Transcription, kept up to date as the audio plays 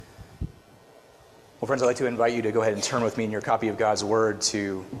Well, friends, I'd like to invite you to go ahead and turn with me in your copy of God's Word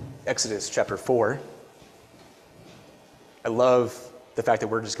to Exodus chapter 4. I love the fact that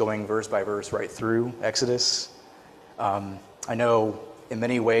we're just going verse by verse right through Exodus. I know in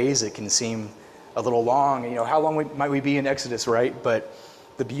many ways it can seem a little long. How long might we be in Exodus, right? But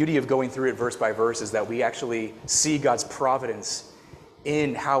the beauty of going through it verse by verse is that we actually see God's providence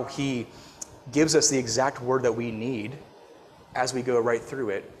in how He gives us the exact word that we need as we go right through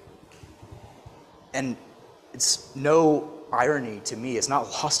it. And it's no irony to me, it's not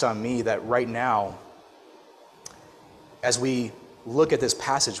lost on me that right now, as we look at this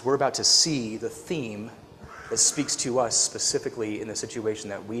passage, we're about to see the theme that speaks to us specifically in the situation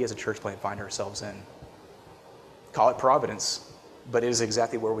that we as a church plant find ourselves in. Call it providence, but it is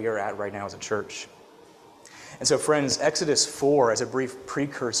exactly where we are at right now as a church. And so, friends, Exodus 4, as a brief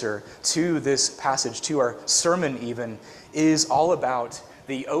precursor to this passage, to our sermon even, is all about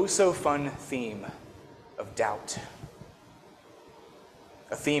the oh-so-fun theme of doubt.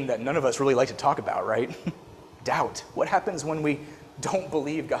 A theme that none of us really like to talk about, right? Doubt. What happens when we don't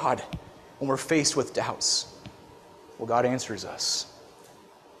believe God, when we're faced with doubts? Well, God answers us.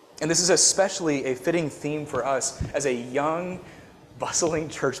 And this is especially a fitting theme for us as a young, bustling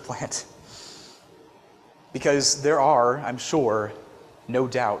church plant. Because there are, I'm sure, no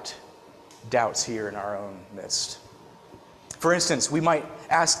doubt, doubts here in our own midst. For instance, we might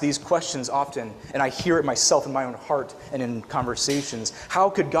ask these questions often, and I hear it myself in my own heart and in conversations. How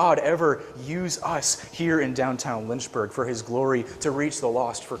could God ever use us here in downtown Lynchburg for His glory to reach the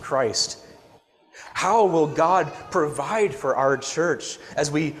lost for Christ? How will God provide for our church as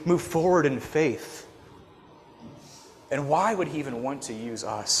we move forward in faith? And why would He even want to use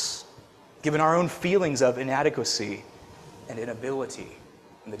us, given our own feelings of inadequacy and inability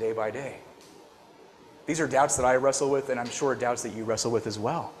in the day by day? These are doubts that I wrestle with, and I'm sure doubts that you wrestle with as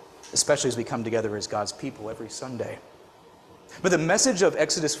well, especially as we come together as God's people every Sunday. But the message of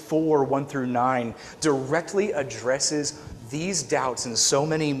Exodus 4, 1 through 9 directly addresses these doubts and so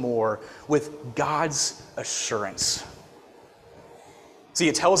many more with God's assurance. See,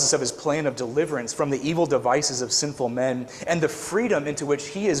 it tells us of His plan of deliverance from the evil devices of sinful men and the freedom into which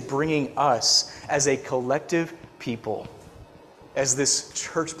He is bringing us as a collective people, as this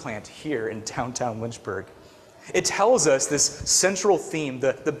church plant here in downtown Lynchburg. It tells us this central theme,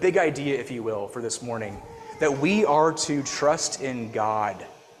 the big idea, if you will, for this morning, that we are to trust in God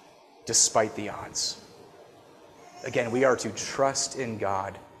despite the odds. Again, we are to trust in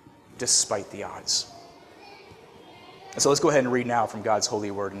God despite the odds. And so let's go ahead and read now from God's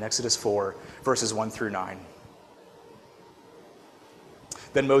holy word in Exodus 4, verses 1 through 9.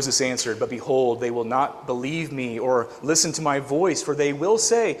 Then Moses answered, "But behold, they will not believe me or listen to my voice, for they will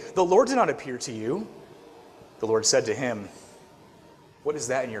say, 'The Lord did not appear to you.' The Lord said to him, 'What is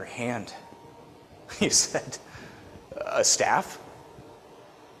that in your hand?' He said, 'A staff.'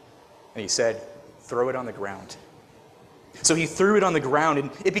 And he said, 'Throw it on the ground.' So he threw it on the ground,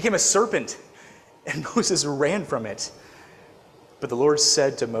 and it became a serpent, and Moses ran from it. But the Lord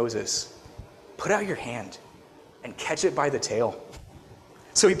said to Moses, 'Put out your hand and catch it by the tail.'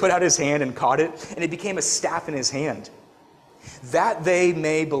 So he put out his hand and caught it, and it became a staff in his hand. That they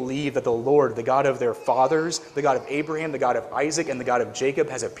may believe that the Lord, the God of their fathers, the God of Abraham, the God of Isaac, and the God of Jacob,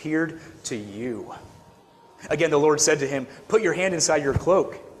 has appeared to you." Again, the Lord said to him, "Put your hand inside your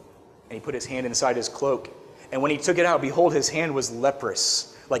cloak." And he put his hand inside his cloak. And when he took it out, behold, his hand was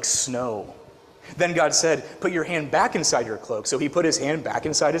leprous, like snow. Then God said, "Put your hand back inside your cloak." So he put his hand back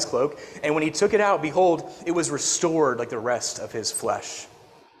inside his cloak. And when he took it out, behold, it was restored like the rest of his flesh.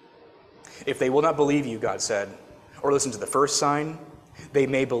 "If they will not believe you," God said, "or listen to the first sign, they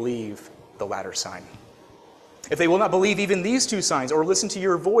may believe the latter sign. If they will not believe even these two signs, or listen to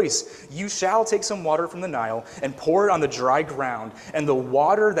your voice, you shall take some water from the Nile and pour it on the dry ground, and the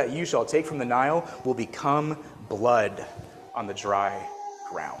water that you shall take from the Nile will become blood on the dry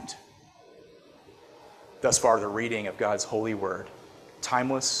ground." Thus far, the reading of God's holy word,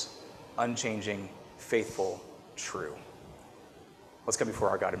 timeless, unchanging, faithful, true. Let's come before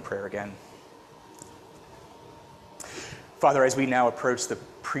our God in prayer again. Father, as we now approach the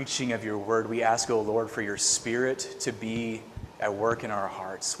preaching of your word, we ask, O Lord, for your Spirit to be at work in our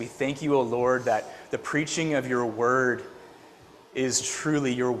hearts. We thank you, O Lord, that the preaching of your word is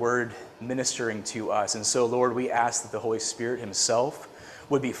truly your word ministering to us. And so, Lord, we ask that the Holy Spirit himself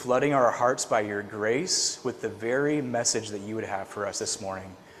would be flooding our hearts by your grace with the very message that you would have for us this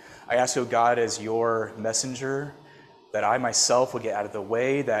morning. I ask, O God, as your messenger, that I myself would get out of the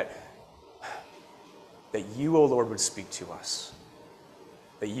way, that you, O Lord, would speak to us,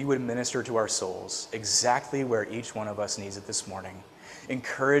 that you would minister to our souls exactly where each one of us needs it this morning.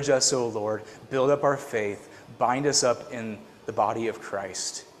 Encourage us, O Lord. Build up our faith. Bind us up in the body of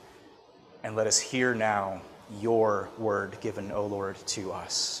Christ. And let us hear now your word given, O Lord, to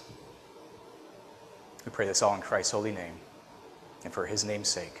us. We pray this all in Christ's holy name and for his name's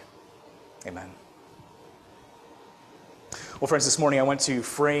sake. Amen. Well, friends, this morning I want to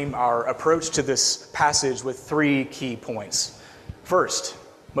frame our approach to this passage with 3 key points. First,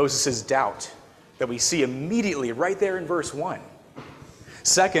 Moses' doubt that we see immediately right there in verse 1.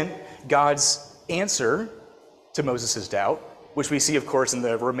 Second, God's answer to Moses' doubt, which we see, of course, in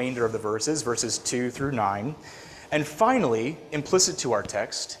the remainder of the verses 2 through 9. And finally, implicit to our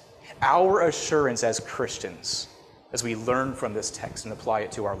text, our assurance as Christians as we learn from this text and apply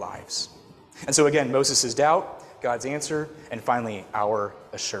it to our lives. And so again, Moses' doubt, God's answer, and finally, our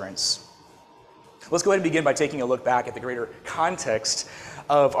assurance. Let's go ahead and begin by taking a look back at the greater context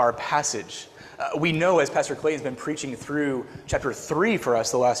of our passage. We know, as Pastor Clay has been preaching through chapter 3 for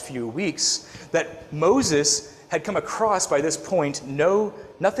us the last few weeks, that Moses had come across by this point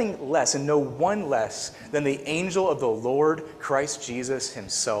nothing less and no one less than the angel of the Lord, Christ Jesus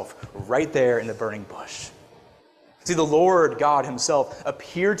himself, right there in the burning bush. See, the Lord God himself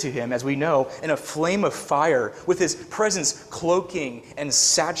appeared to him, as we know, in a flame of fire, with his presence cloaking and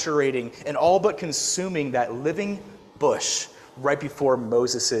saturating and all but consuming that living bush right before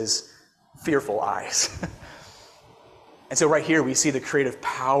Moses' fearful eyes. And so right here we see the creative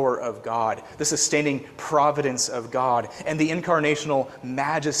power of God, the sustaining providence of God, and the incarnational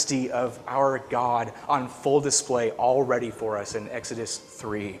majesty of our God on full display already for us in Exodus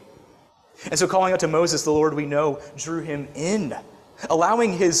 3. And so calling out to Moses, the Lord we know drew him in,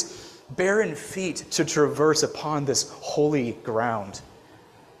 allowing his barren feet to traverse upon this holy ground.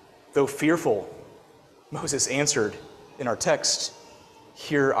 Though fearful, Moses answered in our text,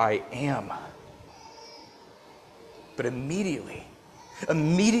 "Here I am." But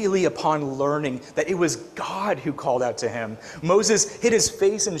immediately upon learning that it was God who called out to him, Moses hid his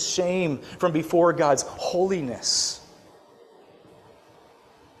face in shame from before God's holiness.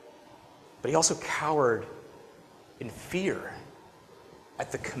 But he also cowered in fear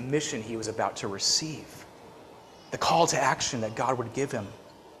at the commission he was about to receive, the call to action that God would give him.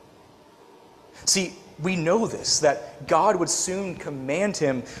 See, we know this, that God would soon command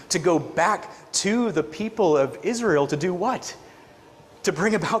him to go back to the people of Israel to do what? To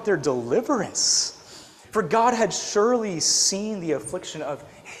bring about their deliverance. For God had surely seen the affliction of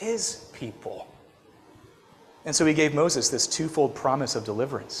his people. And so he gave Moses this twofold promise of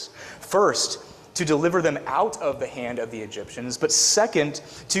deliverance. First, to deliver them out of the hand of the Egyptians, but second,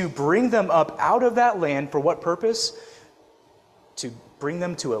 to bring them up out of that land for what purpose? To bring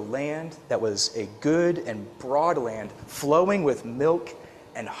them to a land that was a good and broad land, flowing with milk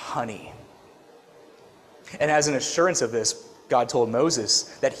and honey. And as an assurance of this, God told Moses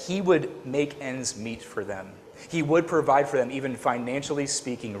that he would make ends meet for them. He would provide for them, even financially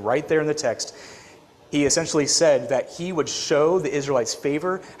speaking, right there in the text. He essentially said that he would show the Israelites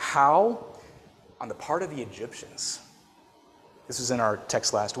favor. How? On the part of the Egyptians. This was in our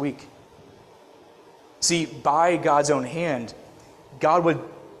text last week. See, by God's own hand, God would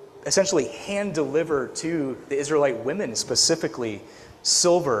essentially hand deliver to the Israelite women specifically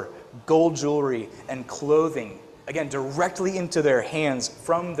silver, gold jewelry, and clothing, again, directly into their hands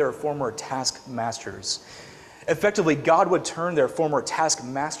from their former taskmasters. Effectively, God would turn their former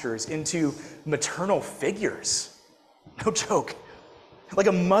taskmasters into maternal figures. No joke. Like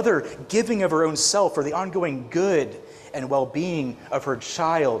a mother giving of her own self for the ongoing good and well-being of her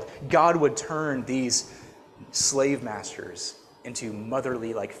child, God would turn these slave masters into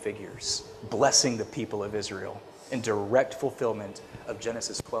motherly-like figures, blessing the people of Israel in direct fulfillment of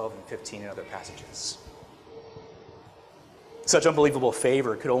Genesis 12 and 15 and other passages. Such unbelievable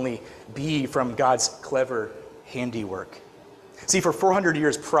favor could only be from God's clever handiwork. See, for 400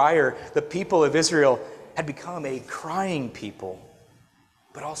 years prior, the people of Israel had become a crying people,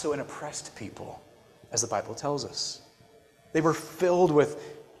 but also an oppressed people, as the Bible tells us. They were filled with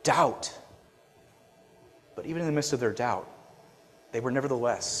doubt. But even in the midst of their doubt, they were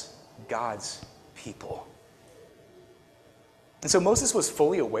nevertheless God's people. And so Moses was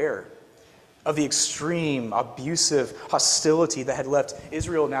fully aware of the extreme, abusive hostility that had left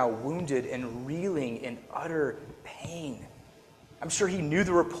Israel now wounded and reeling in utter pain. I'm sure he knew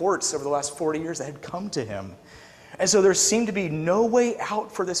the reports over the last 40 years that had come to him. And so there seemed to be no way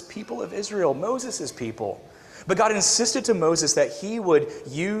out for this people of Israel, Moses' people. But God insisted to Moses that he would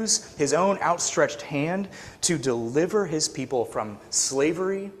use his own outstretched hand to deliver his people from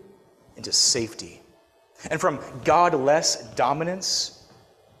slavery into safety, and from God-less dominance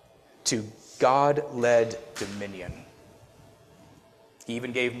to God-led dominion. He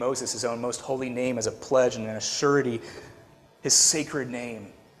even gave Moses his own most holy name as a pledge and a surety, his sacred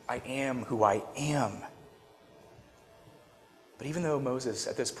name, I am who I am. But even though Moses,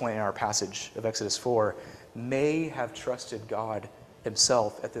 at this point in our passage of Exodus 4, may have trusted God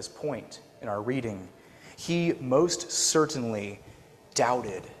himself at this point in our reading, he most certainly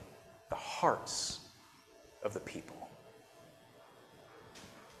doubted the hearts of the people.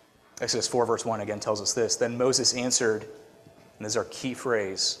 Exodus 4 verse 1 again tells us this. Then Moses answered, and this is our key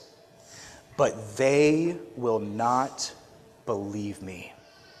phrase, but they will not believe me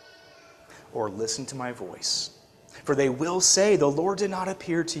or listen to my voice, for they will say, the Lord did not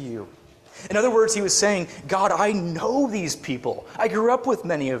appear to you. In other words, he was saying, God, I know these people. I grew up with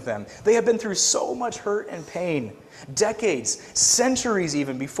many of them. They have been through so much hurt and pain. Decades, centuries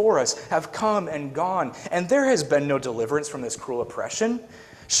even before us have come and gone, and there has been no deliverance from this cruel oppression.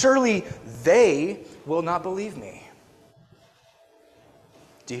 Surely they will not believe me.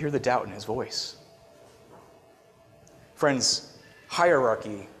 Do you hear the doubt in his voice? Friends,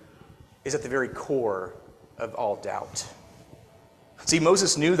 hierarchy is at the very core of all doubt. See,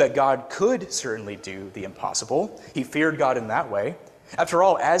 Moses knew that God could certainly do the impossible. He feared God in that way. After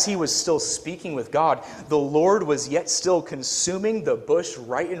all, as he was still speaking with God, the Lord was yet still consuming the bush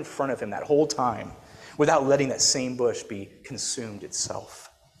right in front of him that whole time, without letting that same bush be consumed itself.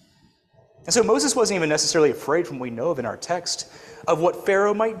 And so Moses wasn't even necessarily afraid, from what we know of in our text, of what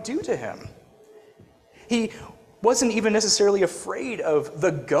Pharaoh might do to him. He wasn't even necessarily afraid of the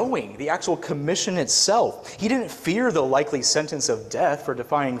going, the actual commission itself. He didn't fear the likely sentence of death for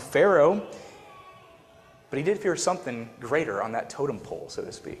defying Pharaoh, but he did fear something greater on that totem pole, so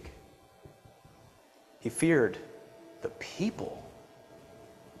to speak. He feared the people.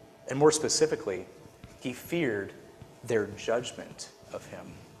 And more specifically, he feared their judgment of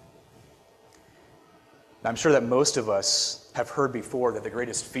him. Now, I'm sure that most of us have heard before that the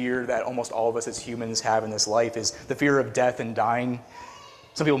greatest fear that almost all of us as humans have in this life is the fear of death and dying.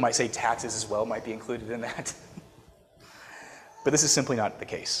 Some people might say taxes as well might be included in that. But this is simply not the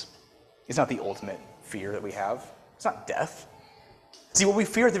case. It's not the ultimate fear that we have. It's not death. See, what we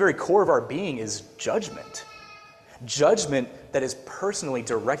fear at the very core of our being is judgment. Judgment that is personally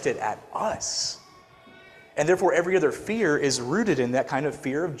directed at us. And therefore, every other fear is rooted in that kind of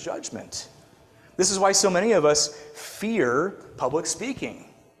fear of judgment. This is why so many of us fear public speaking,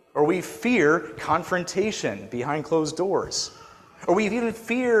 or we fear confrontation behind closed doors, or we even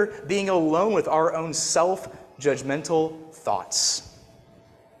fear being alone with our own self-judgmental thoughts.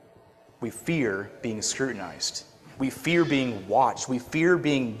 We fear being scrutinized. We fear being watched. We fear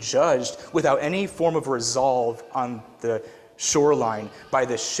being judged without any form of resolve on the shoreline by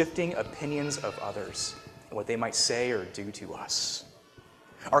the shifting opinions of others and what they might say or do to us.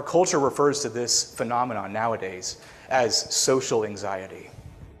 Our culture refers to this phenomenon nowadays as social anxiety.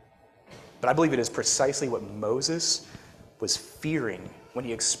 But I believe it is precisely what Moses was fearing when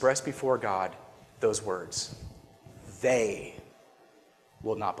he expressed before God those words. They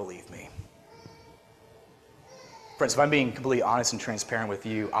will not believe me. Friends, if I'm being completely honest and transparent with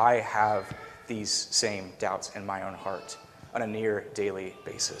you, I have these same doubts in my own heart on a near daily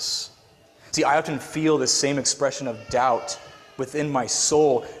basis. See, I often feel this same expression of doubt within my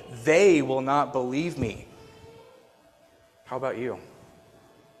soul. They will not believe me. How about you?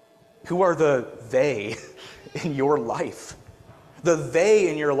 Who are the they in your life? The they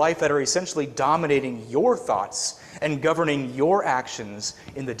in your life that are essentially dominating your thoughts and governing your actions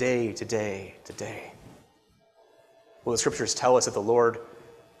in the day to day to day. Well, the scriptures tell us that the Lord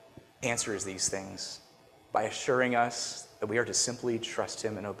answers these things by assuring us that we are to simply trust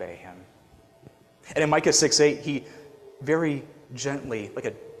him and obey him. And in Micah 6:8, he very gently, like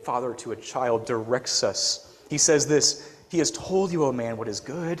a father to a child, directs us. He says this, he has told you, O man, what is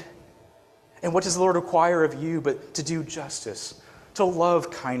good. And what does the Lord require of you but to do justice, to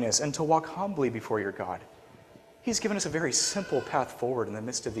love kindness, and to walk humbly before your God? He's given us a very simple path forward in the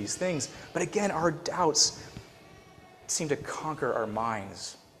midst of these things. But again, our doubts seem to conquer our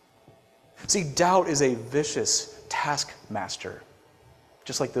minds. See, doubt is a vicious taskmaster,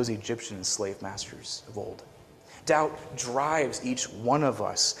 just like those Egyptian slave masters of old. Doubt drives each one of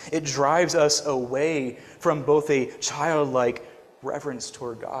us. It drives us away from both a childlike reverence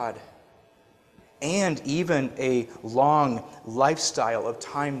toward God and even a long lifestyle of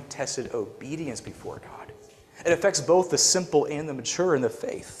time-tested obedience before God. It affects both the simple and the mature in the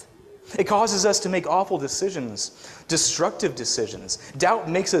faith. It causes us to make awful decisions, destructive decisions. Doubt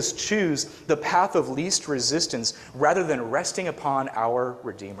makes us choose the path of least resistance rather than resting upon our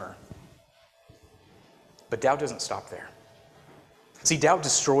Redeemer. But doubt doesn't stop there. See, doubt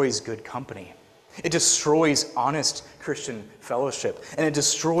destroys good company. It destroys honest Christian fellowship, and it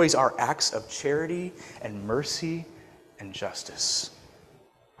destroys our acts of charity and mercy and justice.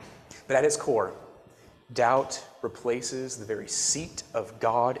 But at its core, doubt replaces the very seat of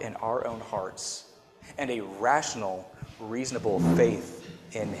God in our own hearts and a rational, reasonable faith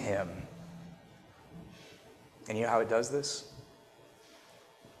in him. And you know how it does this?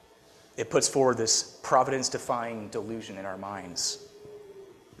 It puts forward this providence-defying delusion in our minds.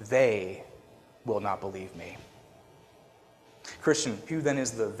 They will not believe me. Christian, who then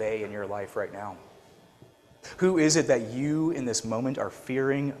is the they in your life right now? Who is it that you in this moment are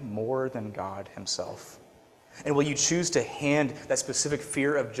fearing more than God himself? And will you choose to hand that specific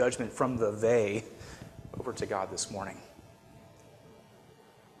fear of judgment from the they over to God this morning?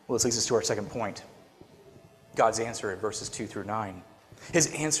 Well, this leads us to our second point. God's answer in verses 2 through 9.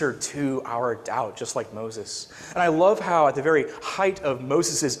 His answer to our doubt, just like Moses. And I love how at the very height of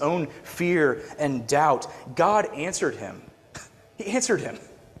Moses' own fear and doubt, God answered him. He answered him.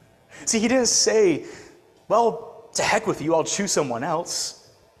 See, he didn't say, well, to heck with you, I'll choose someone else.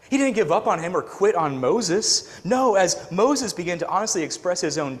 He didn't give up on him or quit on Moses. No, as Moses began to honestly express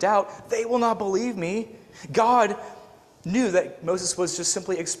his own doubt, they will not believe me. God knew that Moses was just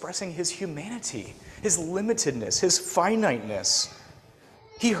simply expressing his humanity, his limitedness, his finiteness.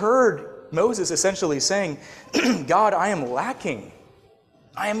 He heard Moses essentially saying, God, I am lacking.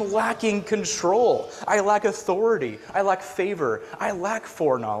 I am lacking control. I lack authority. I lack favor. I lack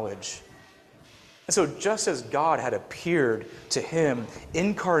foreknowledge. And so just as God had appeared to him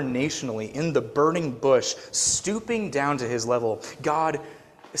incarnationally in the burning bush, stooping down to his level, God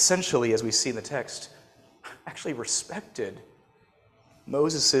essentially, as we see in the text, actually respected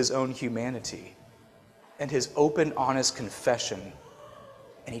Moses' own humanity and his open, honest confession.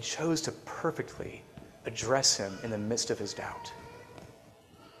 And he chose to perfectly address him in the midst of his doubt.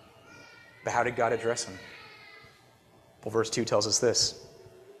 But how did God address him? Well, verse 2 tells us this.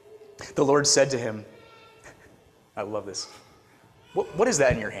 The Lord said to him, I love this. What is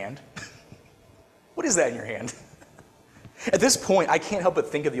that in your hand? What is that in your hand? At this point, I can't help but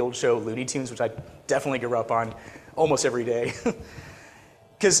think of the old show Looney Tunes, which I definitely grew up on almost every day.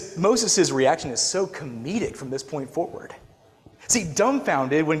 Because Moses' reaction is so comedic from this point forward. See,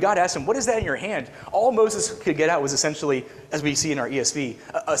 dumbfounded, when God asked him, what is that in your hand? All Moses could get out was essentially, as we see in our ESV,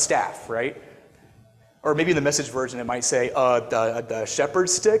 a staff, right? Or maybe in the Message version, it might say, the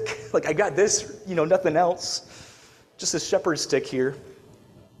shepherd's stick. Like, I got this, nothing else. Just a shepherd's stick here.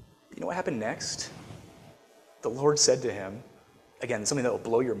 You know what happened next? The Lord said to him, again, something that will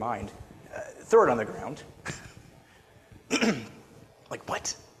blow your mind, throw it on the ground. Like,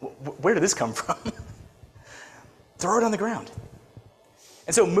 what? Where did this come from? Throw it on the ground.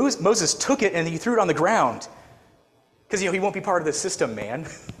 And so Moses took it and he threw it on the ground. Because, he won't be part of the system, man.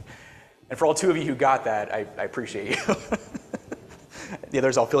 And for all two of you who got that, I appreciate you. The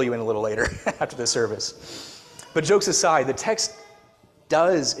others, I'll fill you in a little later after the service. But jokes aside, the text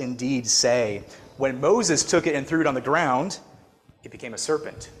does indeed say, when Moses took it and threw it on the ground, it became a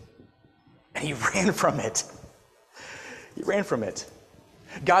serpent. And he ran from it. He ran from it.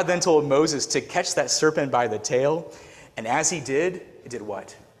 God then told Moses to catch that serpent by the tail, and as he did, it did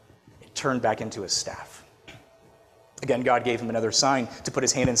what? It turned back into a staff. Again, God gave him another sign to put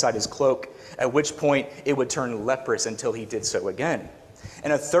his hand inside his cloak, at which point it would turn leprous until he did so again.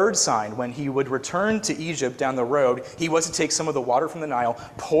 And a third sign, when he would return to Egypt down the road, he was to take some of the water from the Nile,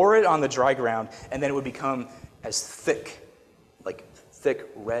 pour it on the dry ground, and then it would become as thick, like thick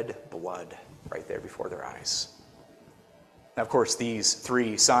red blood right there before their eyes. Now, of course, these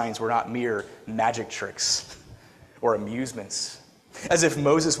three signs were not mere magic tricks or amusements. As if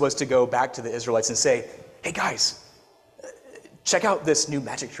Moses was to go back to the Israelites and say, hey guys, check out this new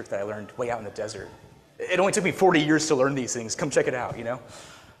magic trick that I learned way out in the desert. It only took me 40 years to learn these things. Come check it out,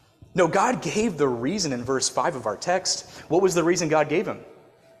 No, God gave the reason in verse 5 of our text. What was the reason God gave him?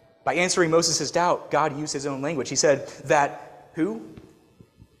 By answering Moses' doubt, God used his own language. He said that who?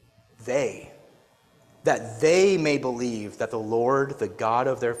 That they may believe that the Lord, the God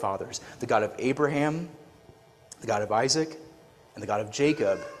of their fathers, the God of Abraham, the God of Isaac, and the God of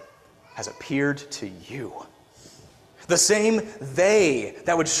Jacob, has appeared to you. The same they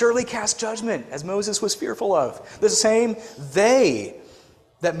that would surely cast judgment, as Moses was fearful of. The same they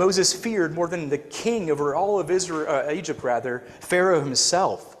that Moses feared more than the king over all of Egypt, Pharaoh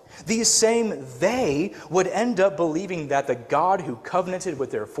himself. These same they would end up believing that the God who covenanted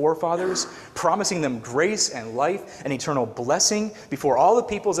with their forefathers, promising them grace and life and eternal blessing before all the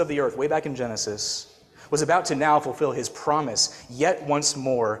peoples of the earth, way back in Genesis, was about to now fulfill his promise yet once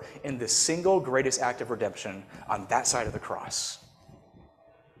more in the single greatest act of redemption on that side of the cross.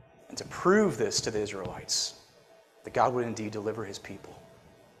 and to prove this to the Israelites, that God would indeed deliver his people.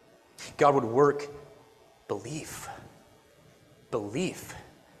 God would work belief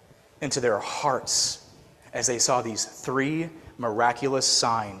into their hearts as they saw these 3 miraculous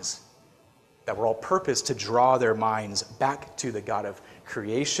signs that were all purposed to draw their minds back to the God of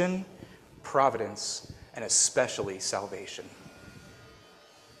creation, providence, and especially salvation.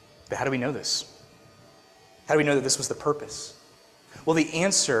 But how do we know this? How do we know that this was the purpose? Well, the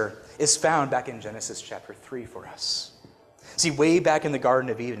answer is found back in Genesis chapter 3 for us. See, way back in the Garden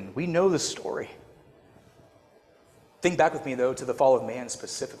of Eden, we know the story. Think back with me, though, to the fall of man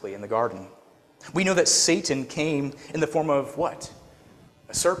specifically in the garden. We know that Satan came in the form of what?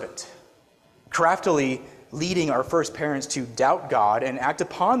 A serpent, craftily leading our first parents to doubt God and act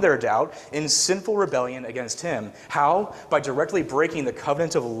upon their doubt in sinful rebellion against him. How? By directly breaking the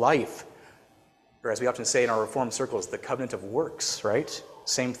covenant of life, or as we often say in our Reformed circles, the covenant of works, right?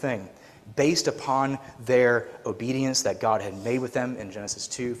 Same thing. Based upon their obedience that God had made with them in Genesis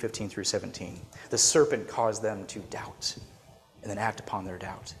 2, 15 through 17. The serpent caused them to doubt and then act upon their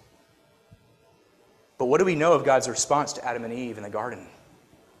doubt. But what do we know of God's response to Adam and Eve in the garden?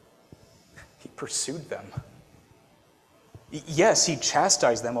 He pursued them. Yes, he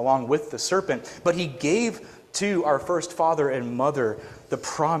chastised them along with the serpent, but he gave to our first father and mother the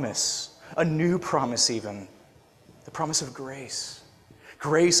promise, a new promise even, the promise of grace.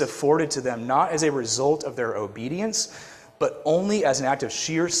 Grace afforded to them not as a result of their obedience, but only as an act of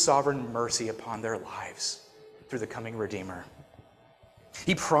sheer sovereign mercy upon their lives through the coming Redeemer.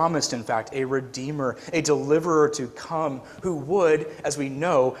 He promised, in fact, a Redeemer, a deliverer to come who would, as we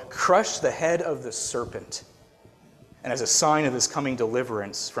know, crush the head of the serpent. And as a sign of this coming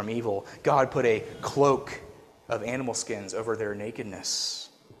deliverance from evil, God put a cloak of animal skins over their nakedness,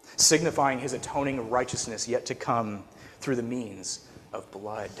 signifying his atoning righteousness yet to come through the means of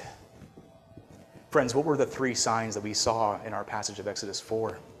blood. Friends, what were the 3 signs that we saw in our passage of Exodus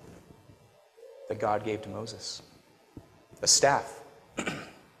 4 that God gave to Moses? A staff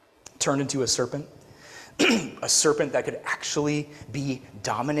turned into a serpent that could actually be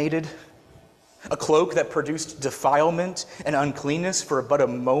dominated, a cloak that produced defilement and uncleanness for but a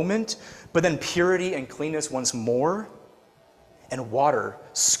moment, but then purity and cleanness once more, and water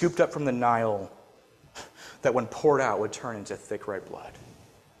scooped up from the Nile that when poured out would turn into thick red blood.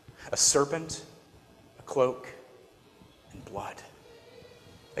 A serpent, a cloak, and blood.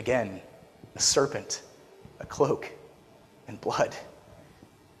 Again, a serpent, a cloak, and blood.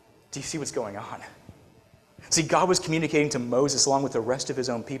 Do you see what's going on? See, God was communicating to Moses along with the rest of his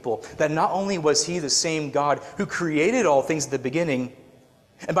own people that not only was he the same God who created all things at the beginning,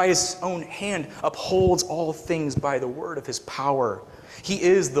 and by his own hand upholds all things by the word of his power. He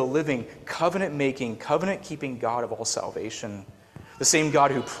is the living, covenant-making, covenant-keeping God of all salvation. The same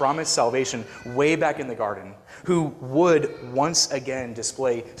God who promised salvation way back in the garden, who would once again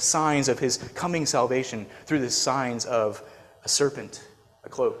display signs of his coming salvation through the signs of a serpent, a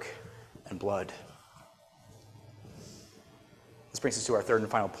cloak, and blood. This brings us to our 3rd and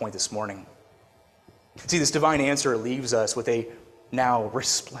final point this morning. See, this divine answer leaves us with a now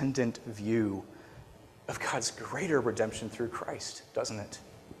resplendent view of God's greater redemption through Christ, doesn't it?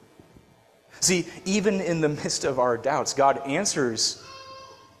 See, even in the midst of our doubts, God answers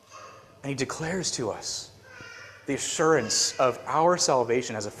and he declares to us the assurance of our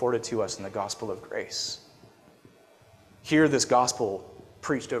salvation as afforded to us in the gospel of grace. Hear this gospel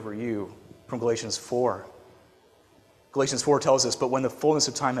preached over you from Galatians 4. Galatians 4 tells us, "But when the fullness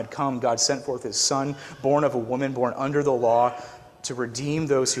of time had come, God sent forth his Son, born of a woman, born under the law, to redeem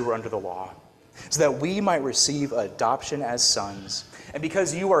those who were under the law, so that we might receive adoption as sons. And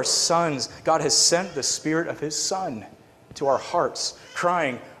because you are sons, God has sent the Spirit of his Son to our hearts,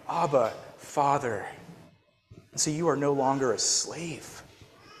 crying, 'Abba, Father.' And so you are no longer a slave,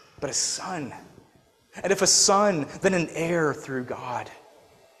 but a son. And if a son, then an heir through God."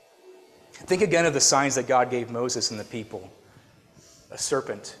 Think again of the signs that God gave Moses and the people. A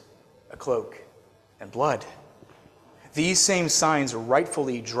serpent, a cloak, and blood. These same signs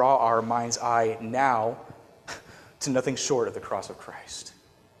rightfully draw our mind's eye now to nothing short of the cross of Christ.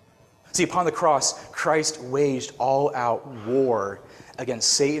 See, upon the cross, Christ waged all-out war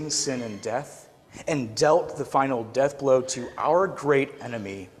against Satan, sin, and death, and dealt the final death blow to our great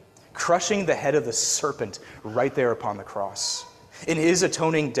enemy, crushing the head of the serpent right there upon the cross. In his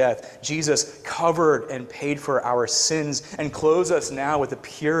atoning death, Jesus covered and paid for our sins and clothes us now with the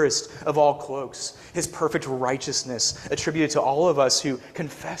purest of all cloaks, his perfect righteousness attributed to all of us who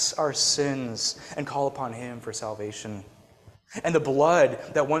confess our sins and call upon him for salvation. And the blood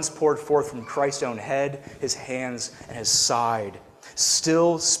that once poured forth from Christ's own head, his hands, and his side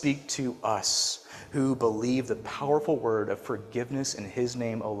still speak to us who believe the powerful word of forgiveness in his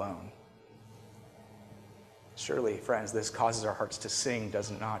name alone. Surely, friends, this causes our hearts to sing,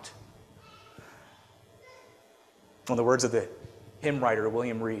 does it not? In the words of the hymn writer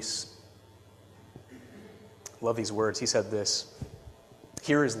William Rees, I love these words. He said this: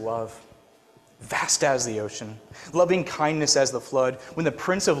 "Here is love, vast as the ocean, loving kindness as the flood, when the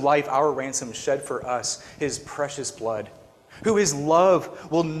Prince of Life, our ransom, shed for us his precious blood. Who his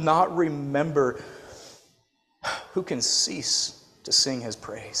love will not remember, who can cease to sing his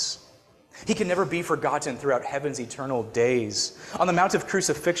praise? He can never be forgotten throughout heaven's eternal days. On the Mount of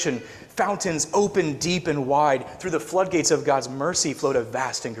Crucifixion, fountains opened deep and wide. Through the floodgates of God's mercy flowed a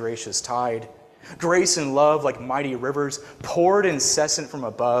vast and gracious tide. Grace and love, like mighty rivers, poured incessant from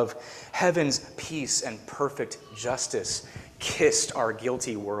above. Heaven's peace and perfect justice kissed our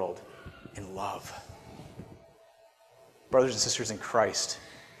guilty world in love." Brothers and sisters in Christ,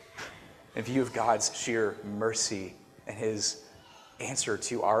 in view of God's sheer mercy and his answer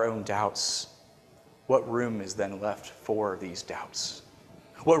to our own doubts, what room is then left for these doubts?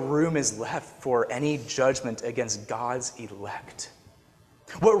 What room is left for any judgment against God's elect?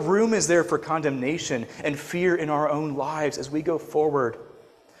 What room is there for condemnation and fear in our own lives as we go forward?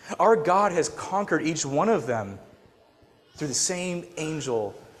 Our God has conquered each one of them through the same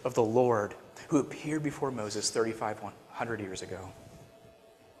angel of the Lord who appeared before Moses 3,500 years ago.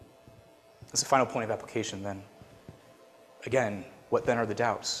 That's the final point of application then. Again, what then are the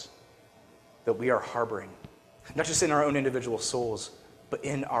doubts that we are harboring, not just in our own individual souls, but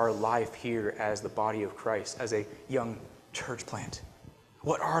in our life here as the body of Christ, as a young church plant?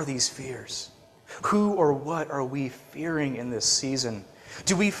 What are these fears? Who or what are we fearing in this season?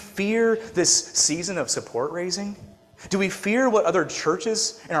 Do we fear this season of support raising? Do we fear what other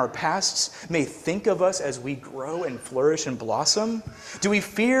churches in our pasts may think of us as we grow and flourish and blossom? Do we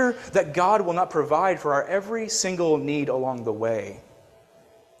fear that God will not provide for our every single need along the way?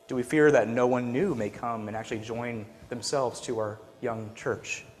 Do we fear that no one new may come and actually join themselves to our young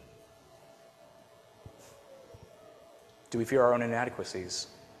church? Do we fear our own inadequacies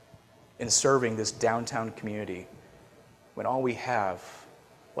in serving this downtown community when all we have,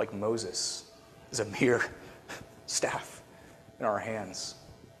 like Moses, is a mere staff in our hands?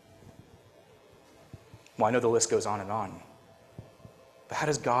 Well, I know the list goes on and on. But how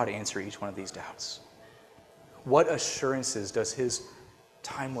does God answer each one of these doubts? What assurances does his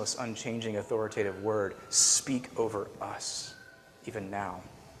timeless, unchanging, authoritative word speak over us even now?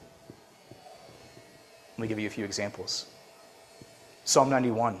 Let me give you a few examples. Psalm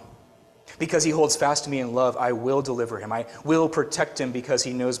 91. "Because he holds fast to me in love, I will deliver him. I will protect him because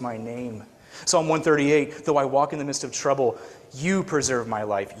he knows my name." Psalm 138, "Though I walk in the midst of trouble, you preserve my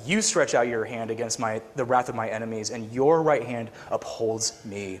life. You stretch out your hand against the wrath of my enemies, and your right hand upholds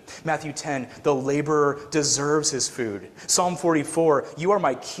me." Matthew 10, "The laborer deserves his food." Psalm 44, "You are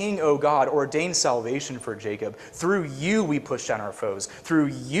my king, O God, ordained salvation for Jacob. Through you we push down our foes. Through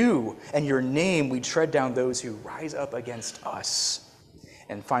you and your name we tread down those who rise up against us."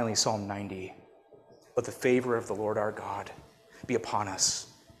 And finally, Psalm 90, "Let the favor of the Lord our God be upon us,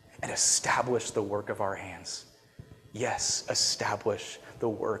 and establish the work of our hands." Yes, establish the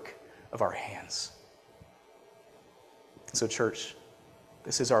work of our hands. So, church,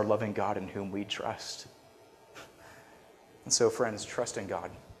 this is our loving God in whom we trust. And so, friends, trust in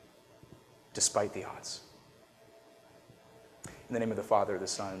God despite the odds. In the name of the Father, the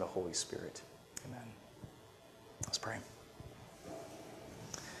Son, and the Holy Spirit. Amen. Let's pray.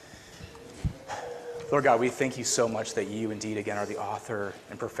 Lord God, we thank you so much that you indeed, again, are the author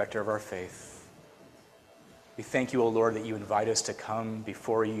and perfecter of our faith. We thank you, O Lord, that you invite us to come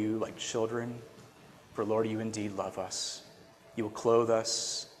before you like children. For, Lord, you indeed love us. You will clothe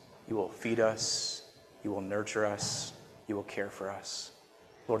us. You will feed us. You will nurture us. You will care for us.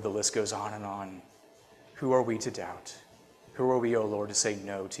 Lord, the list goes on and on. Who are we to doubt? Who are we, O Lord, to say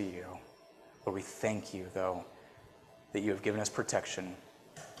no to you? Lord, we thank you, though, that you have given us protection,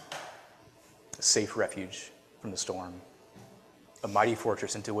 a safe refuge from the storm, a mighty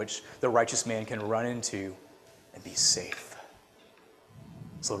fortress into which the righteous man can run into and be safe.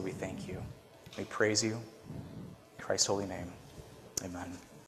 So, Lord, we thank you. We praise you. In Christ's holy name, amen.